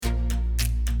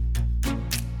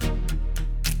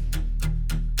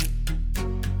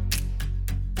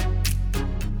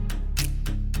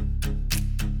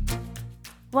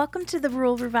Welcome to the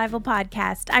Rural Revival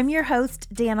Podcast. I'm your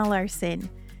host, Dana Larson.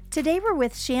 Today we're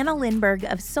with Shanna Lindberg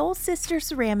of Soul Sister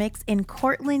Ceramics in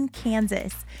Cortland,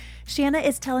 Kansas. Shanna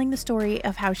is telling the story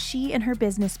of how she and her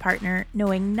business partner,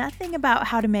 knowing nothing about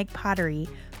how to make pottery,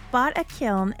 bought a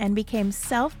kiln and became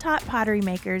self-taught pottery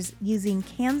makers using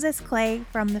Kansas clay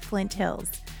from the Flint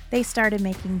Hills. They started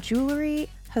making jewelry,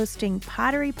 hosting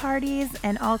pottery parties,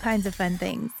 and all kinds of fun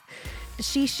things.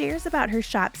 She shares about her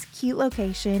shop's cute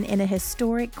location in a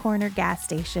historic corner gas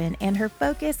station and her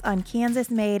focus on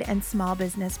Kansas-made and small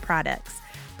business products.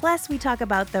 Plus, we talk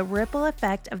about the ripple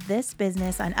effect of this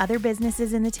business on other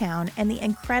businesses in the town and the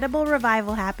incredible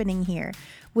revival happening here,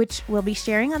 which we'll be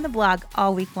sharing on the blog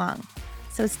all week long.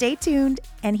 So stay tuned,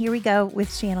 and here we go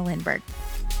with Shanna Lindberg.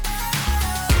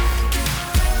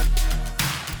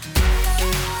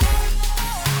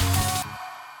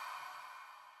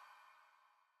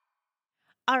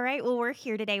 All right, well, we're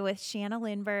here today with Shanna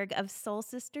Lindberg of Soul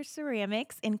Sister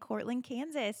Ceramics in Cortland,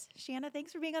 Kansas. Shanna,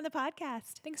 thanks for being on the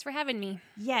podcast. Thanks for having me.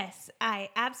 Yes, I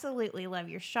absolutely love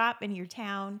your shop and your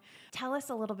town. Tell us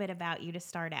a little bit about you to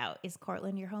start out. Is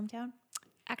Cortland your hometown?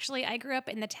 Actually, I grew up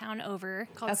in the town over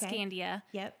called Scandia.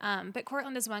 Yep. But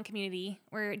Cortland is one community.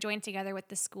 We're joined together with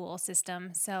the school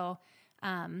system. So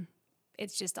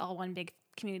it's just all one big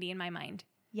community in my mind.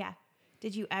 Yeah.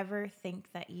 Did you ever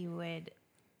think that you would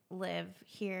live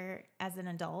here as an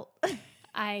adult?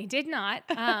 I did not.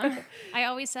 I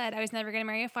always said I was never going to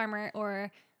marry a farmer or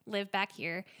live back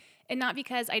here. And not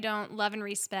because I don't love and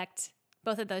respect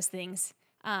both of those things.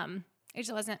 It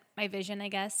just wasn't my vision, I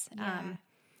guess. Yeah.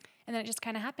 And then it just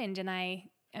kind of happened, and I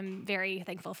am very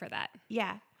thankful for that.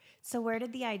 Yeah. So where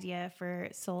did the idea for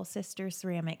Soul Sister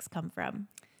Ceramics come from?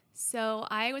 So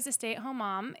I was a stay-at-home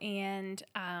mom, and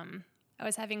I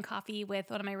was having coffee with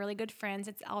one of my really good friends.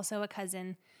 It's also a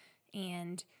cousin,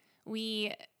 and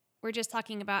we were just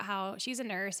talking about how she's a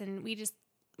nurse, and we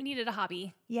needed a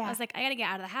hobby. Yeah. I was like, I got to get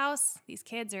out of the house. These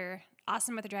kids are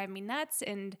awesome, but they're driving me nuts,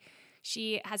 and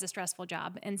she has a stressful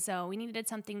job. And so we needed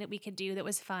something that we could do that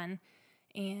was fun.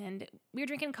 And we were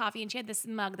drinking coffee, and she had this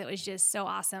mug that was just so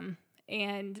awesome.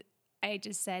 And I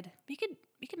just said, we could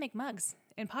make mugs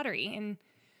and pottery. And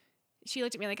she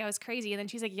looked at me like I was crazy. And then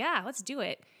she's like, yeah, let's do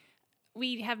it.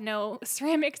 We have no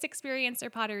ceramics experience or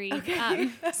pottery. Okay.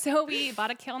 So we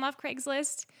bought a kiln off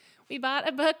Craigslist. We bought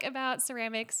a book about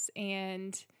ceramics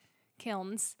and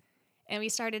kilns. And we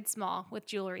started small with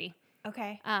jewelry.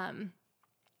 Okay. And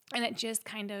it just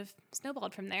kind of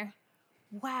snowballed from there.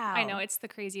 Wow. I know, it's the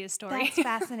craziest story. That's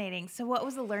fascinating. So what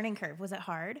was the learning curve? Was it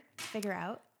hard to figure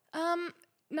out?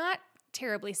 Not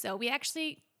terribly so. We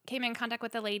actually came in contact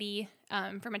with a lady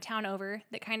from a town over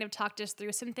that kind of talked us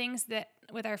through some things that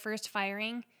with our first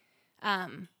firing,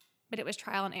 but it was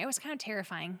trial and it was kind of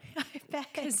terrifying. I bet.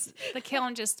 Because the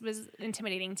kiln just was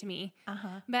intimidating to me.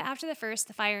 Uh-huh. But after the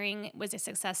firing was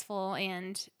successful,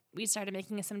 and we started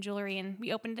making some jewelry, and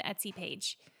we opened an Etsy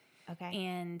page. Okay.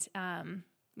 And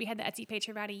we had the Etsy page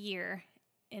for about a year,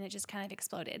 and it just kind of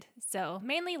exploded. So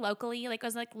mainly locally, like it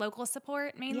was like local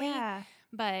support mainly. Yeah.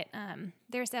 But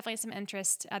there's definitely some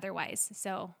interest otherwise.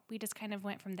 So we just kind of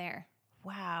went from there.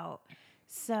 Wow.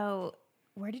 So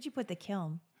where did you put the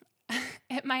kiln?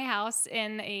 At my house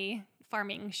in a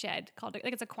farming shed called,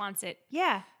 like it's a Quonset.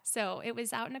 Yeah. So it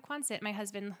was out in a Quonset. My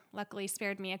husband luckily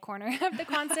spared me a corner of the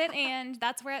Quonset, and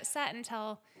that's where it sat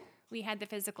until we had the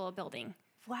physical building.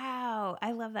 Wow.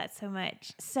 I love that so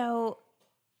much. So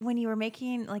when you were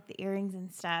making like the earrings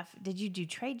and stuff, did you do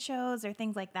trade shows or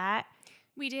things like that?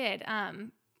 We did.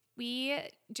 We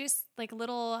just like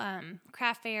little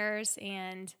craft fairs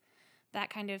and that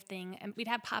kind of thing. And we'd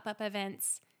have pop-up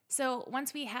events. So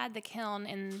once we had the kiln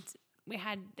and we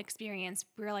had experience,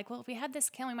 we were like, well, if we had this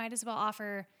kiln, we might as well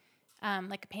offer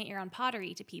like a paint your own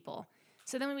pottery to people.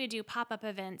 So then we would do pop-up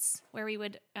events where we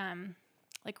would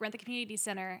like rent the community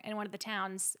center in one of the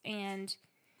towns and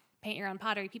paint your own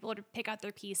pottery. People would pick out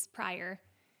their piece prior,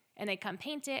 and they'd come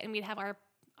paint it, and we'd have our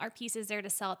pieces there to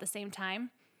sell at the same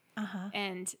time. Uh-huh.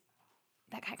 And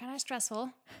that got kind of stressful,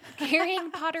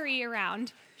 carrying pottery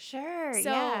around. Sure.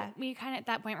 So yeah. we kind of at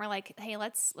that point were like, hey,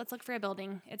 let's look for a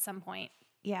building at some point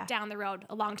Yeah. down the road,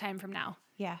 a long time from now.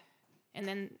 Yeah. And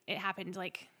then it happened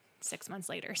like 6 months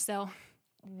later. So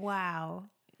Wow.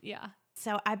 yeah.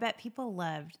 So I bet people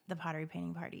loved the pottery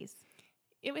painting parties.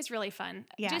 It was really fun.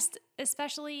 Yeah. Just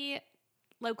especially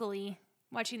locally,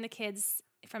 watching the kids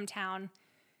from town.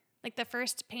 Like the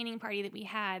first painting party that we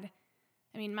had,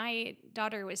 I mean, my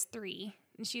daughter was 3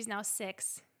 and she's now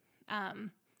 6.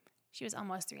 She was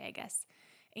almost 3, I guess.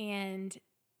 And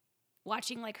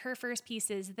watching like her first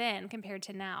pieces then compared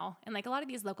to now. And like a lot of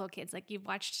these local kids, like you've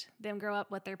watched them grow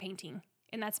up with their painting.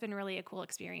 And that's been really a cool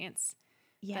experience.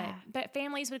 Yeah. But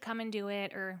families would come and do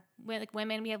it, or like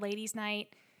women, we had ladies' night.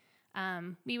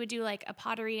 We would do like a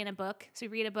pottery and a book. So we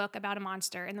read a book about a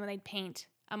monster, and then they'd paint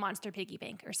a monster piggy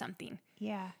bank or something.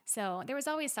 Yeah. So there was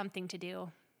always something to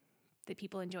do that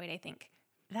people enjoyed, I think.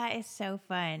 That is so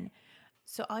fun.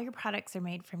 So all your products are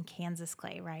made from Kansas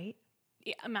clay, right?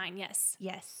 Yeah, mine, yes.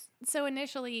 Yes. So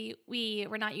initially, we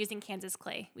were not using Kansas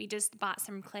clay. We just bought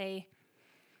some clay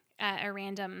at a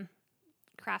random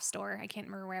craft store. I can't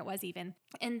remember where it was even.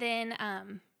 And then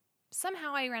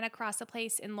somehow I ran across a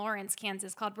place in Lawrence,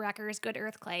 Kansas called Brecker's Good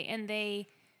Earth Clay, and they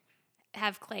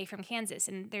have clay from Kansas,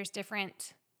 and there's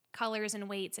different colors and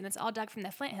weights, and it's all dug from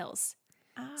the Flint Hills.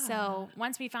 Ah. So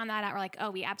once we found that out, we're like,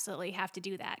 oh, we absolutely have to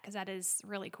do that because that is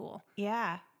really cool.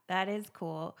 Yeah, that is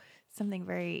cool. Something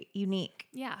very unique.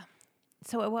 Yeah.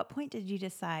 So at what point did you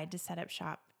decide to set up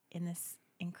shop in this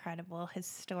incredible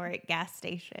historic gas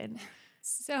station?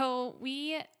 So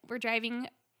we were driving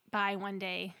by one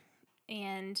day,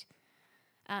 and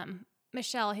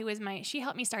Michelle, who was she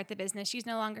helped me start the business. She's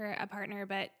no longer a partner,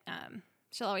 but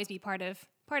she'll always be part of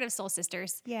Soul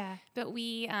Sisters. Yeah. But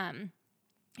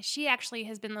she actually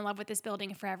has been in love with this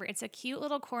building forever. It's a cute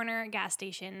little corner gas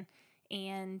station,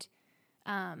 and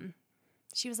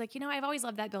she was like, I've always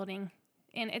loved that building,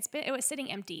 and it was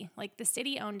sitting empty. Like the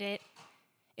city owned it.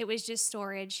 It was just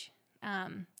storage.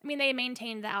 They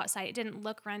maintained the outside. It didn't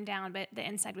look run down, but the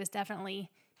inside was definitely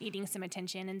needing some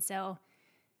attention. And so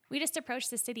we just approached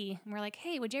the city and we're like,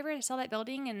 hey, would you ever sell that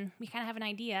building? And we kind of have an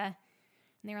idea.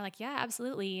 And they were like, yeah,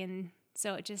 absolutely. And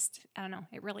so it just, I don't know,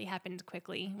 it really happened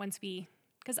quickly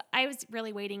because I was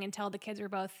really waiting until the kids were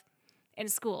both in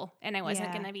school and I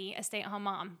wasn't going to be a stay-at-home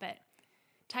mom. But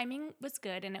timing was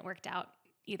good and it worked out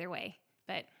either way.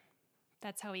 But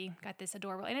that's how we got this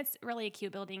adorable. And it's really a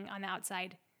cute building on the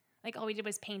outside. Like all we did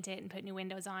was paint it and put new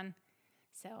windows on.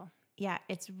 So yeah,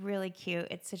 it's really cute.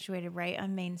 It's situated right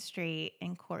on Main Street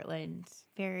in Cortland.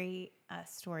 Very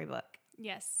storybook.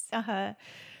 yes. Uh-huh.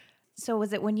 So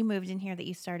was it when you moved in here that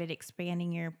you started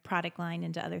expanding your product line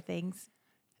into other things?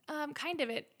 Kind of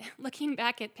it. Looking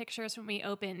back at pictures when we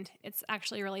opened, it's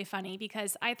actually really funny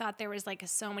because I thought there was like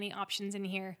so many options in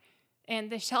here and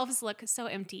the shelves look so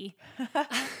empty.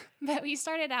 But we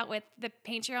started out with the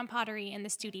paint your own pottery in the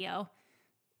studio.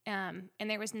 And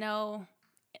there was no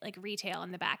like retail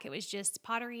in the back. It was just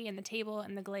pottery and the table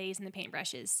and the glaze and the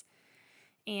paintbrushes.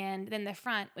 And then the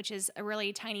front, which is a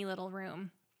really tiny little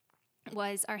room,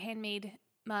 was our handmade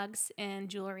mugs and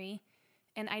jewelry.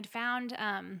 And I'd found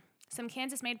some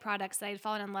Kansas-made products that I'd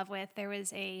fallen in love with. There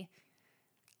was a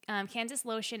Kansas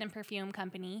lotion and perfume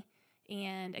company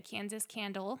and a Kansas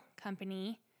candle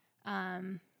company.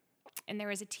 And there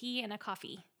was a tea and a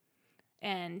coffee.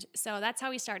 And so that's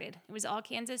how we started. It was all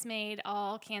Kansas made,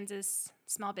 all Kansas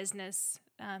small business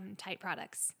type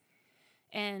products.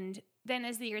 And then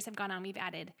as the years have gone on, we've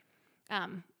added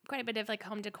quite a bit of like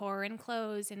home decor and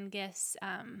clothes and gifts.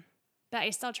 But I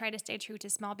still try to stay true to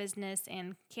small business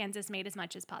and Kansas made as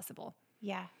much as possible.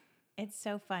 Yeah, it's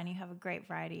so fun. You have a great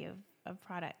variety of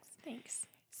products. Thanks.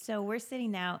 So we're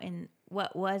sitting now in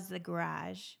what was the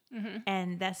garage,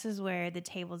 and this is where the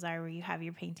tables are where you have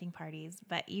your painting parties,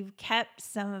 but you've kept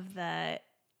some of the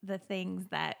things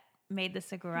that made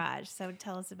this a garage. So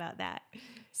tell us about that.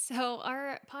 So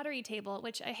our pottery table,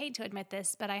 which I hate to admit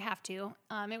this, but I have to,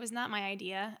 it was not my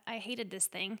idea. I hated this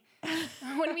thing.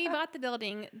 When we bought the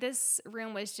building, this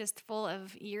room was just full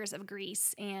of years of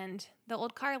grease, and the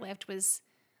old car lift was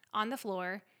on the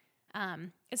floor.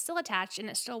 It's still attached and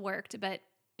it still worked, but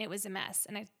it was a mess.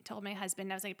 And I told my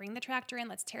husband, I was like, bring the tractor in,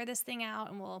 let's tear this thing out,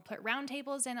 and we'll put round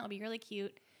tables in. It'll be really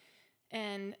cute.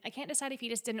 And I can't decide if he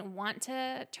just didn't want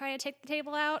to try to take the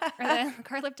table out or the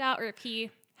car lift out, or if he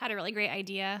had a really great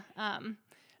idea.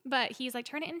 But he's like,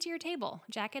 turn it into your table,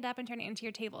 jack it up and turn it into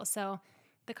your table. So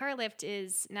the car lift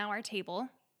is now our table.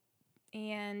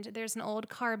 And there's an old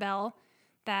car bell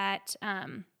that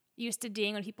used to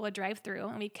ding when people would drive through,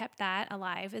 and we kept that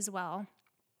alive as well.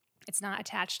 It's not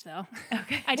attached though.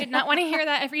 Okay. I did not want to hear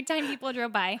that every time people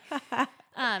drove by.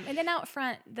 And then out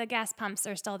front, the gas pumps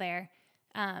are still there,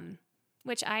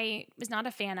 which I was not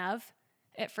a fan of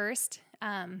at first.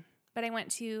 But I went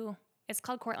to, it's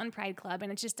called Cortland Pride Club,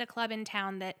 and it's just a club in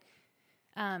town that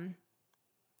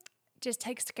just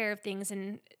takes care of things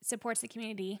and supports the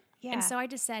community. Yeah. And so I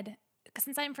just said,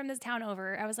 since I'm from this town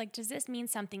over, I was like, does this mean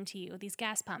something to you, these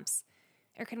gas pumps?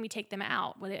 Or can we take them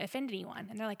out? Will it offend anyone?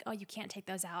 And they're like, oh, you can't take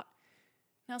those out.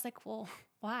 And I was like, well,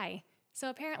 why? So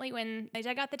apparently when they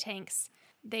dug out the tanks,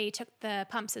 they took the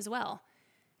pumps as well.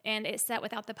 And it sat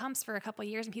without the pumps for a couple of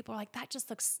years, and people were like, that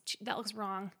looks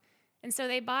wrong. And so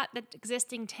they bought the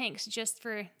existing tanks just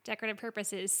for decorative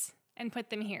purposes and put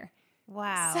them here.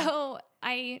 Wow.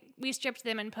 So we stripped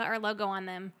them and put our logo on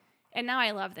them. And now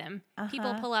I love them.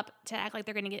 People pull up to act like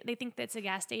they think that's a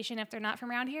gas station if they're not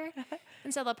from around here.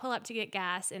 And so they'll pull up to get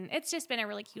gas. And it's just been a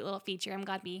really cute little feature. I'm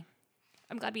glad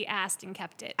we asked and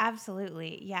kept it.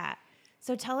 Absolutely. Yeah.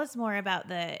 So tell us more about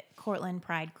the Cortland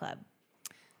Pride Club.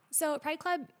 So Pride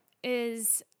Club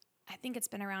I think it's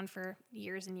been around for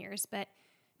years and years, but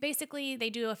basically they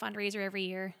do a fundraiser every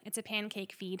year. It's a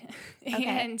pancake feed. Okay.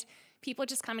 And people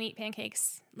just come and eat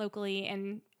pancakes locally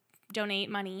and donate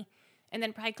money. And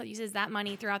then Pride Club uses that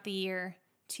money throughout the year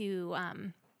to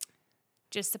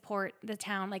just support the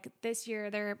town. Like this year,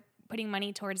 they're putting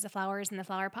money towards the flowers and the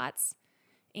flower pots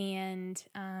and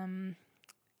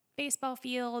baseball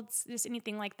fields, just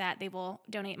anything like that they will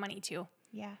donate money to.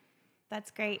 Yeah, that's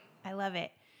great. I love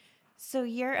it. So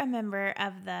you're a member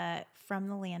of the From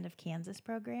the Land of Kansas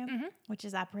program, which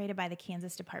is operated by the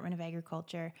Kansas Department of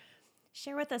Agriculture.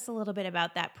 Share with us a little bit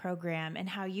about that program and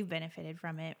how you've benefited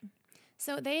from it.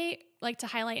 So they like to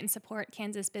highlight and support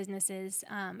Kansas businesses.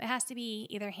 It has to be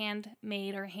either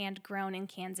handmade or hand-grown in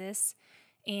Kansas.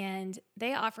 And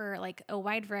they offer like a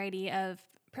wide variety of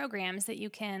programs that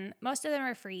you can, most of them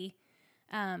are free.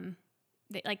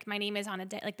 Like My Name Is on a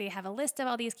Day, like they have a list of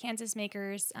all these Kansas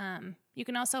makers. You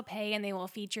can also pay and they will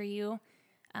feature you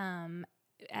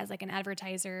as like an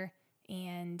advertiser.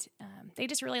 And they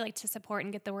just really like to support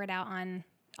and get the word out on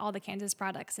all the Kansas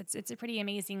products. It's a pretty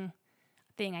amazing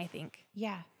thing, I think.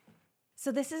 Yeah.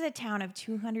 So this is a town of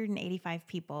 285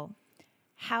 people.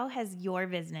 How has your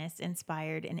business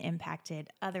inspired and impacted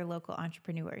other local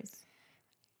entrepreneurs?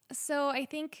 So I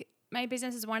think my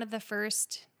business is one of the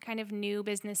first kind of new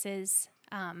businesses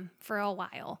for a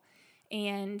while.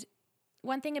 And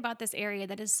one thing about this area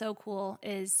that is so cool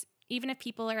is even if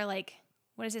people are like,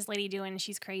 what is this lady doing?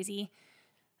 She's crazy.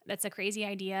 That's a crazy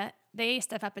idea. They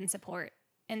step up and support.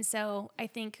 And so I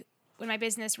think when my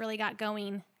business really got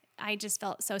going, I just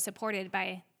felt so supported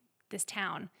by this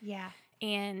town. Yeah.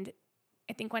 And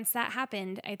I think once that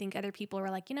happened, I think other people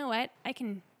were like, you know what, I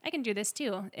can do this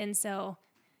too. And so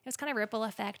it was kind of a ripple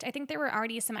effect. I think there were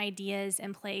already some ideas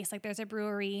in place. Like there's a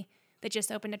brewery that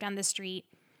just opened up down the street.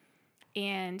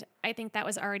 And I think that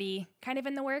was already kind of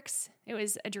in the works. It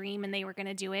was a dream and they were going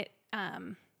to do it.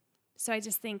 So I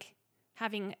just think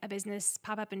having a business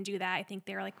pop up and do that, I think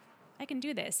they were like, I can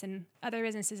do this, and other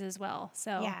businesses as well.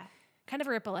 So yeah, kind of a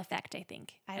ripple effect, I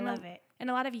think. I love it. And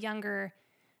a lot of younger,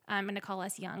 I'm going to call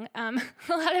us young, a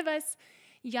lot of us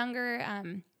younger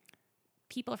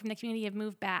people from the community have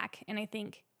moved back. And I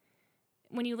think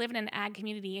when you live in an ag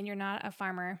community and you're not a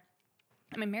farmer,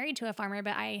 I'm married to a farmer,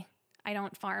 but I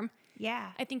don't farm.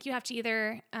 Yeah. I think you have to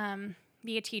either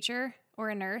be a teacher or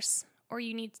a nurse, or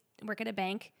you need to work at a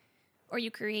bank, or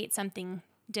you create something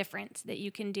different that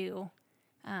you can do.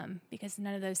 Because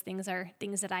none of those things are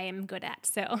things that I am good at.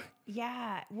 So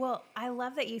yeah, well, I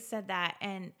love that you said that.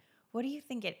 And what do you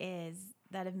think it is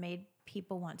that have made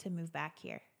people want to move back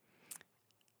here?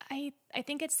 I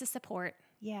think it's the support.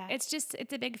 Yeah, it's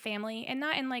a big family, and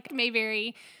not in like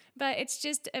Mayberry, but it's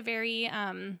just a very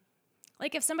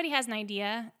like if somebody has an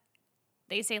idea,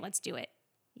 they say let's do it.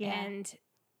 Yeah. And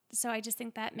so I just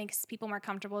think that makes people more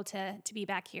comfortable to be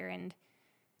back here, and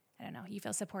I don't know, you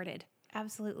feel supported.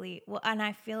 Absolutely. Well, and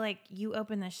I feel like you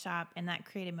opened the shop and that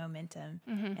created momentum.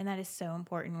 Mm-hmm. And that is so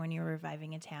important when you're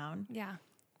reviving a town. Yeah.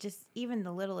 Just even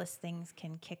the littlest things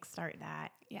can kickstart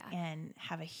that. Yeah. And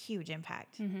have a huge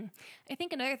impact. Mm-hmm. I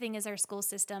think another thing is our school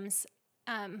systems.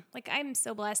 Like I'm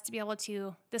so blessed to be able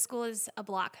to, the school is a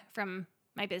block from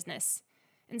my business.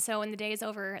 And so when the day is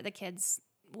over, the kids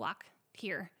walk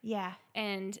here. Yeah.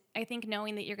 And I think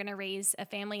knowing that you're going to raise a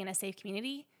family in a safe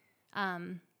community,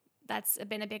 that's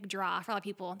been a big draw for a lot of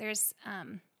people. There's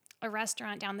a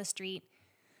restaurant down the street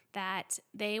that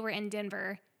they were in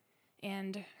Denver,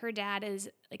 and her dad is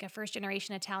like a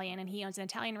first-generation Italian, and he owns an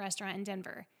Italian restaurant in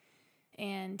Denver.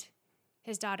 And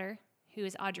his daughter, who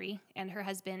is Audrey, and her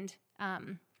husband,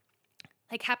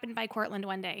 like happened by Cortland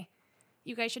one day.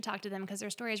 You guys should talk to them because their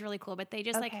story is really cool. But they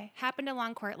just like happened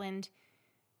along Cortland,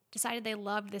 decided they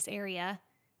loved this area,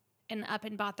 and up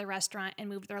and bought the restaurant and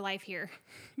moved their life here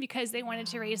because they wanted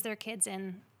to raise their kids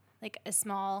in like a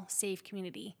small, safe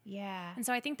community. Yeah. And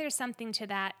so I think there's something to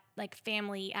that like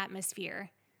family atmosphere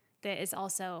that is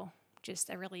also just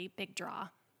a really big draw.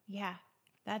 Yeah,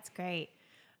 that's great.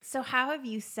 So how have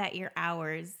you set your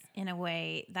hours in a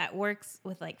way that works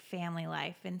with like family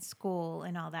life and school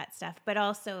and all that stuff, but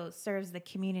also serves the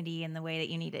community in the way that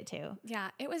you need it to?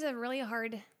 Yeah, it was a really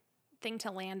hard thing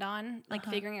to land on, like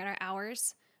figuring out our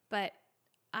hours. But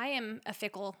I am a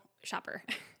fickle shopper.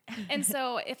 And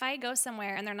so if I go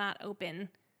somewhere and they're not open,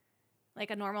 like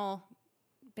a normal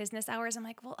business hours. I'm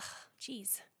like, well,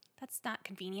 geez, that's not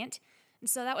convenient. And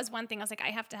so that was one thing. I was like, I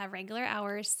have to have regular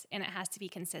hours and it has to be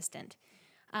consistent.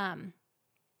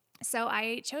 So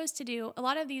I chose to do, a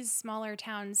lot of these smaller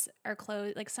towns are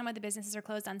closed. Like some of the businesses are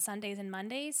closed on Sundays and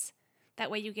Mondays. That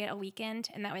way you get a weekend,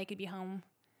 and that way I could be home,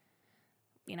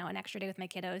 an extra day with my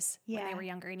kiddos when they were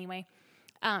younger anyway.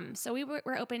 So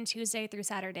we're open Tuesday through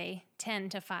Saturday, 10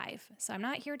 to 5. So I'm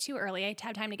not here too early. I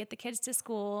have time to get the kids to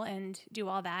school and do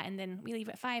all that. And then we leave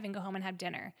at 5 and go home and have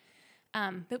dinner.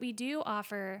 But we do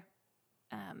offer,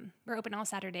 we're open all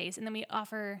Saturdays, and then we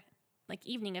offer like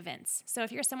evening events. So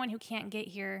if you're someone who can't get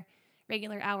here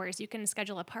regular hours, you can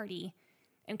schedule a party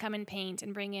and come and paint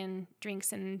and bring in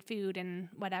drinks and food and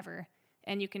whatever.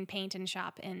 And you can paint and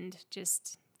shop and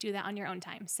just do that on your own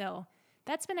time. So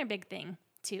that's been a big thing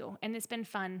too. And it's been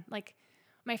fun. Like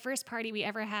my first party we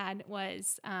ever had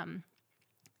was an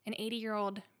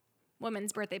 80-year-old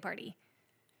woman's birthday party.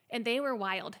 And they were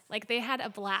wild. Like they had a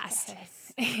blast.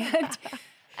 Yes.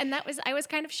 And I was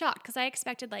kind of shocked because I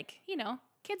expected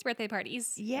kids' birthday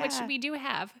parties, which we do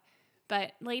have.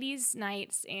 But ladies'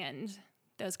 nights and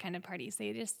those kind of parties,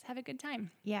 they just have a good time.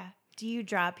 Yeah. Do you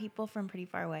draw people from pretty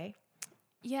far away?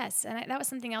 Yes. And that was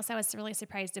something else I was really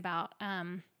surprised about.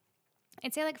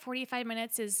 I'd say 45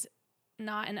 minutes is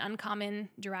not an uncommon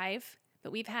drive,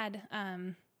 but we've had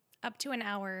up to an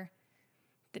hour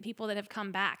the people that have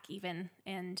come back even.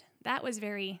 And that was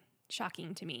very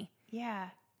shocking to me. Yeah.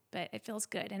 But it feels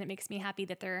good. And it makes me happy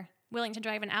that they're willing to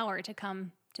drive an hour to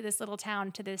come to this little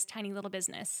town, to this tiny little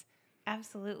business.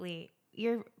 Absolutely.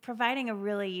 You're providing a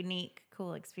really unique,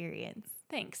 cool experience.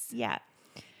 Thanks. Yeah.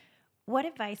 What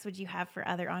advice would you have for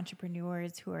other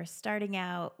entrepreneurs who are starting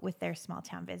out with their small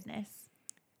town business?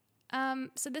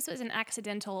 So this was an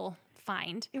accidental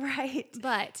find. Right.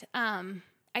 But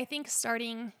I think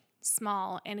starting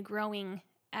small and growing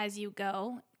as you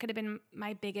go could have been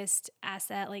my biggest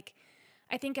asset. Like,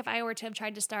 I think if I were to have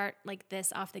tried to start like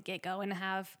this off the get-go and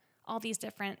have all these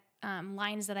different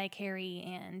lines that I carry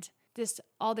and just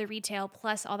all the retail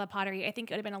plus all the pottery, I think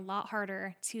it would have been a lot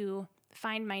harder to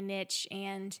find my niche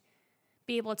and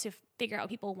be able to figure out what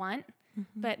people want.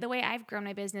 Mm-hmm. But the way I've grown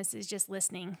my business is just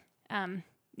listening.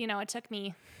 It took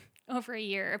me over a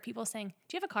year of people saying,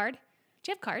 do you have a card?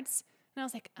 Do you have cards? And I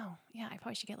was like, oh, yeah, I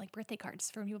probably should get like birthday cards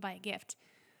for when people buy a gift.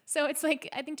 So it's like,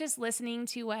 I think just listening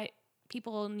to what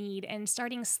people need and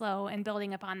starting slow and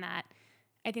building upon that.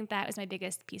 I think that was my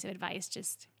biggest piece of advice.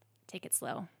 Just take it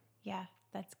slow. Yeah,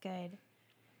 that's good.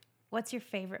 What's your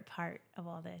favorite part of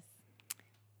all this?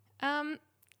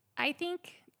 I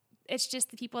think it's just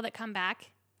the people that come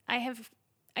back. I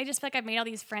just feel like I've made all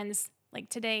these friends. Like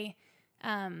today,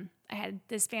 I had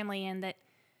this family in that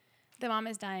the mom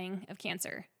is dying of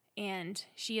cancer, and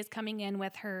she is coming in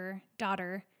with her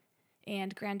daughter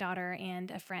and granddaughter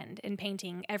and a friend and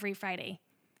painting every Friday.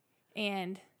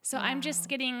 And so I'm just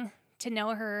getting to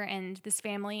know her and this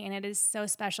family, and it is so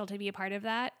special to be a part of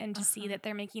that and to see that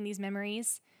they're making these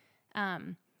memories.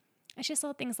 It's just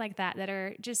little things like that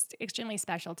are just extremely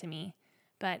special to me.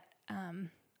 But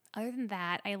other than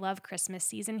that, I love Christmas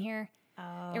season here.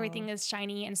 Oh. Everything is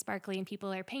shiny and sparkly, and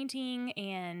people are painting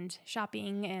and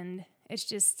shopping, and it's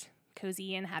just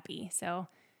cozy and happy. So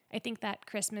I think that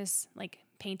Christmas, like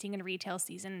painting and retail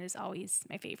season, is always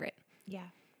my favorite. Yeah.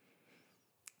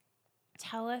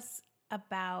 Tell us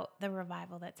about the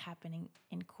revival that's happening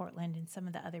in Cortland and some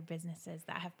of the other businesses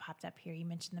that have popped up here. You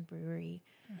mentioned the brewery,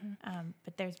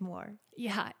 but there's more.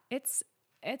 Yeah, it's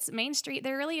Main Street.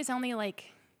 There really is only like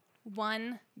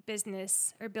one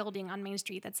business or building on Main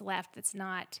Street that's left that's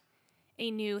not a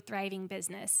new thriving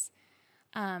business.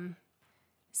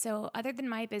 So other than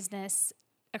my business,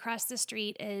 across the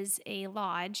street is a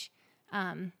lodge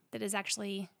that is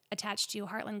actually attached to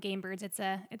Heartland Game Birds. It's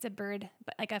a bird,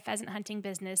 like a pheasant hunting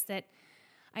business that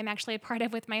I'm actually a part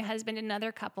of with my husband and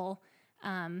another couple.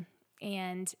 And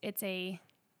the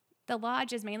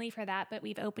lodge is mainly for that, but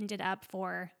we've opened it up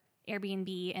for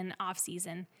Airbnb and off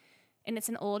season. And it's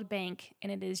an old bank,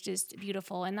 and it is just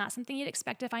beautiful and not something you'd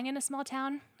expect to find in a small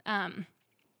town.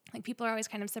 Like people are always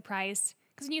kind of surprised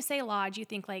because when you say lodge, you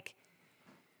think like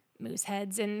moose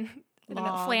heads and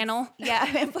flannel. Yeah,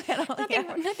 and flannel.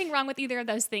 Nothing wrong with either of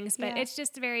those things, but it's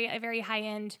just a very high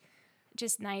end,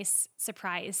 just nice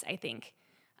surprise, I think.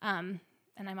 And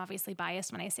I'm obviously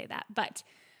biased when I say that, but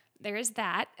there is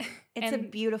that. It's a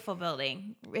beautiful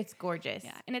building. It's gorgeous.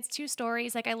 Yeah, and it's 2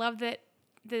 stories. Like I love that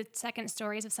the second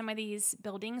stories of some of these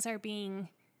buildings are being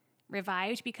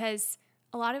revived because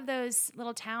a lot of those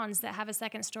little towns that have a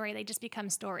second story, they just become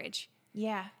storage.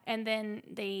 Yeah. And then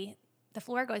the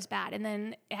floor goes bad and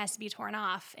then it has to be torn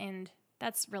off. And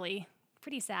that's really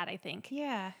pretty sad, I think.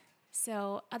 Yeah.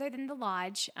 So other than the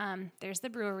lodge, there's the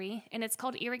brewery, and it's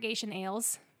called Irrigation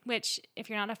Ales, which if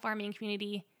you're not a farming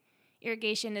community,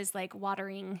 irrigation is like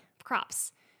watering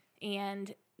crops.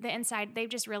 And the inside,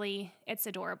 it's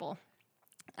adorable.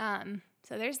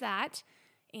 So there's that.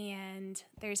 And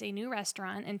there's a new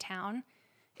restaurant in town.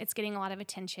 It's getting a lot of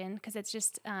attention because it's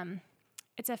just,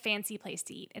 it's a fancy place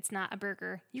to eat. It's not a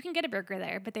burger. You can get a burger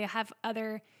there, but they have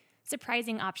other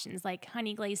surprising options like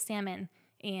honey glazed salmon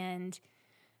and,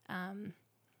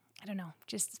 I don't know,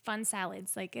 just fun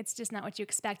salads. Like it's just not what you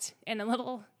expect in a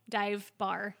little dive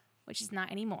bar, which is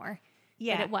not anymore.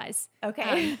 Yeah. But it was.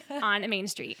 Okay. On a main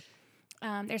street.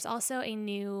 There's also a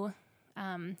new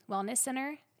wellness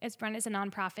center. It's run as a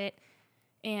nonprofit.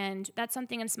 And that's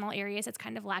something in small areas that's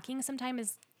kind of lacking sometimes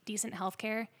is decent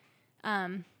healthcare.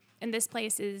 And this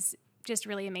place is just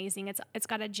really amazing. It's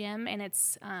got a gym and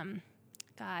it's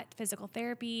got physical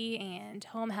therapy and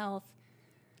home health.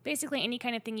 Basically any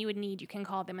kind of thing you would need, you can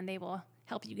call them and they will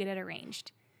help you get it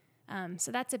arranged.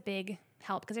 So that's a big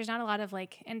help because there's not a lot of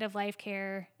like end of life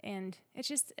care and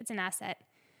it's an asset.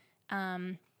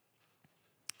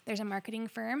 There's a marketing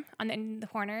firm in the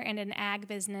corner and an ag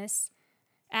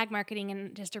marketing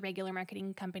and just a regular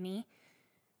marketing company.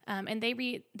 And they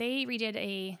redid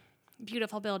a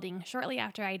beautiful building shortly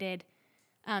after I did.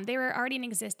 They were already an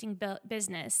existing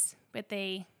business, but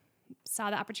they saw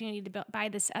the opportunity to buy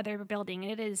this other building.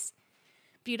 And it is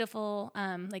beautiful,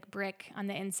 like brick on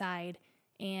the inside.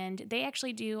 And they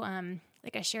actually do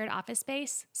like a shared office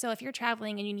space. So if you're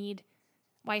traveling and you need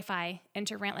Wi-Fi and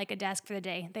to rent like a desk for the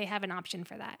day, they have an option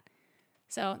for that.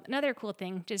 So another cool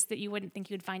thing, just that you wouldn't think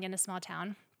you would find in a small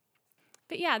town.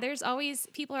 But yeah,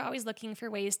 people are always looking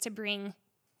for ways to bring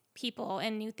people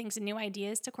and new things and new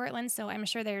ideas to Cortland. So I'm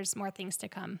sure there's more things to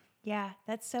come. Yeah,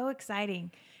 that's so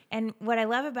exciting. And what I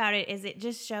love about it is it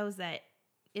just shows that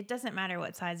it doesn't matter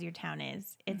what size your town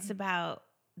is. It's about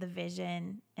the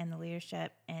vision and the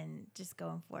leadership and just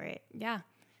going for it. Yeah.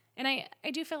 And I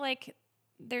do feel like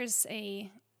there's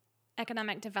a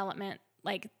economic development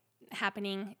like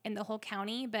happening in the whole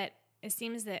county, but it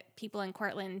seems that people in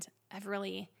Cortland have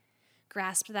really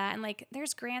grasped that. And like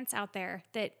there's grants out there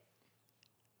that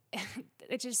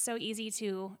it's just so easy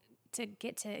to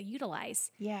get to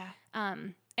utilize. Yeah.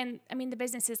 And I mean, the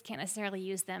businesses can't necessarily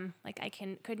use them. Like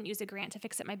couldn't use a grant to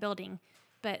fix up my building,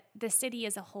 but the city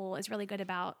as a whole is really good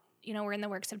about, we're in the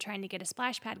works of trying to get a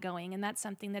splash pad going. And that's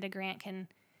something that a grant can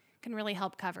really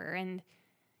help cover. And,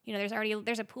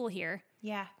 there's a pool here.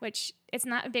 Yeah. Which it's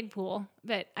not a big pool,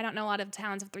 but I don't know a lot of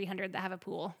towns of 300 that have a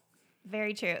pool.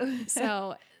 Very true.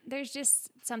 So there's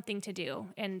just something to do.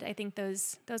 And I think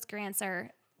those grants I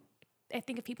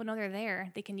think if people know they're there,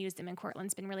 they can use them. And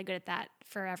Cortland's been really good at that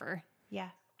forever. Yeah.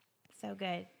 So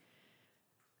good.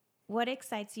 What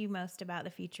excites you most about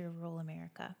the future of rural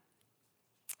America?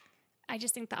 I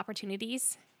just think the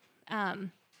opportunities. I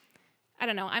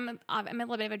don't know. I'm a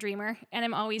little bit of a dreamer, and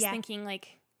I'm always thinking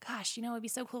like, gosh, it'd be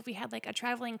so cool if we had like a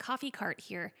traveling coffee cart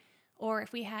here, or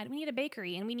if we need a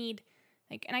bakery and we need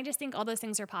and I just think all those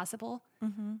things are possible.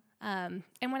 Mm-hmm.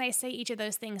 And when I say each of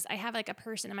those things, I have like a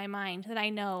person in my mind that I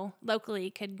know locally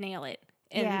could nail it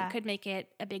and could make it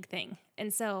a big thing.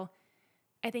 And so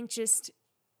I think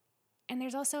and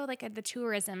there's also like the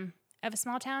tourism of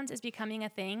small towns is becoming a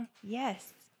thing.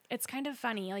 Yes. It's kind of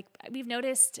funny. Like we've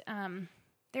noticed,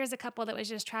 there's a couple that was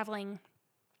just traveling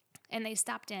and they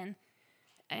stopped in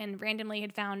and randomly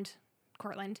had found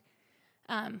Cortland,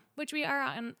 which we are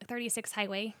on 36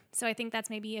 highway. So I think that's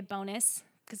maybe a bonus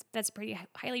because that's a pretty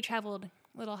highly traveled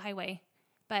little highway.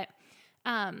 But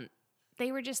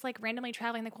they were just like randomly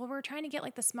traveling. Like, well, we're trying to get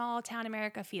like the small town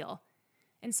America feel.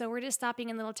 And so we're just stopping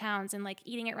in little towns and like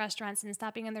eating at restaurants and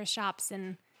stopping in their shops.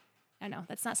 And I don't know,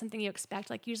 that's not something you expect.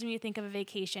 Like usually when you think of a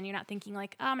vacation, you're not thinking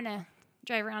like, oh, I'm going to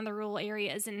drive around the rural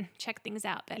areas and check things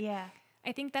out. But yeah,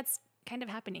 I think that's kind of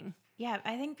happening. Yeah,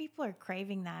 I think people are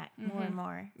craving that more and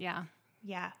more. Yeah.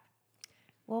 Yeah.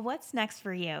 Well, what's next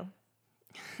for you?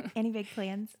 Any big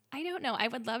plans? I don't know. I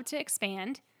would love to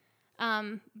expand.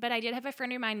 But I did have a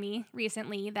friend remind me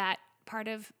recently that part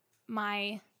of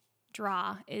my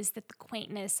draw is the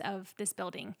quaintness of this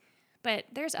building. But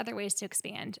there's other ways to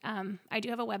expand. I do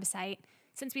have a website.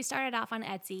 Since we started off on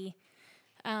Etsy,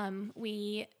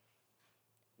 we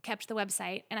kept the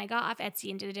website, and I got off Etsy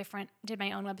and did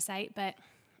my own website. But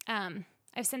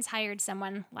I've since hired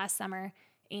someone last summer,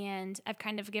 and I've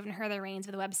kind of given her the reins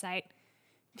of the website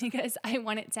because I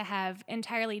want it to have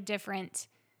entirely different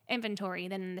inventory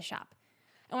than in the shop.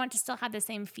 I want it to still have the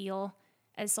same feel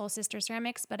as Soul Sister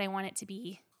Ceramics, but I want it to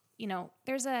be,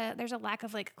 there's a lack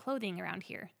of like clothing around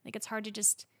here. Like it's hard to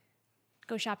just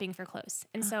go shopping for clothes.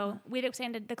 And so we've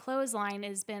expanded. The clothes line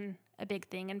has been a big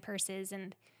thing, and purses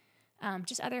and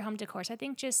just other home decor. So I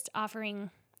think just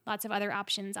offering lots of other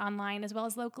options online as well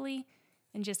as locally,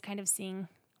 and just kind of seeing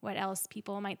what else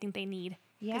people might think they need.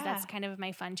 Because that's kind of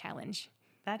my fun challenge.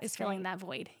 Is filling that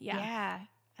void. Yeah.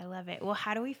 I love it. Well,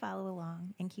 how do we follow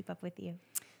along and keep up with you?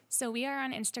 So we are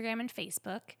on Instagram and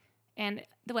Facebook and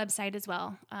the website as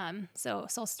well. So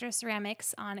Soul Sister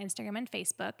Ceramics on Instagram and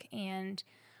Facebook. And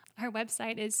our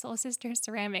website is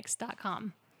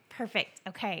soulsisterceramics.com. Perfect.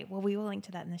 Okay. Well, we will link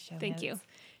to that in the show notes. Thank you.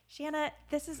 Shanna,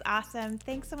 this is awesome.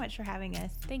 Thanks so much for having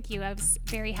us. Thank you. I was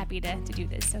very happy to do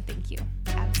this. So thank you.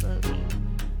 Absolutely.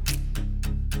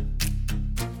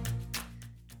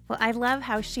 Well, I love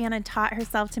how Shanna taught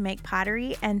herself to make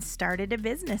pottery and started a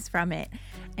business from it,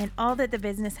 and all that the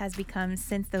business has become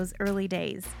since those early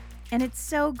days. And it's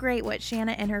so great what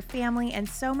Shanna and her family and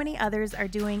so many others are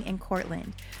doing in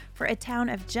Cortland. For a town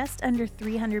of just under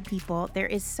 300 people, there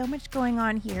is so much going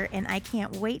on here, and I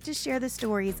can't wait to share the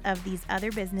stories of these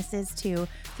other businesses too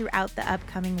throughout the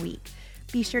upcoming week.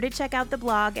 Be sure to check out the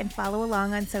blog and follow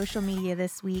along on social media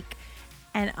this week.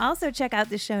 And also check out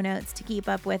the show notes to keep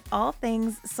up with all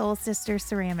things Soul Sister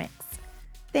Ceramics.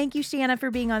 Thank you, Shanna,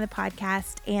 for being on the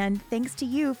podcast, and thanks to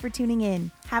you for tuning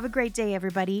in. Have a great day,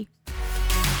 everybody.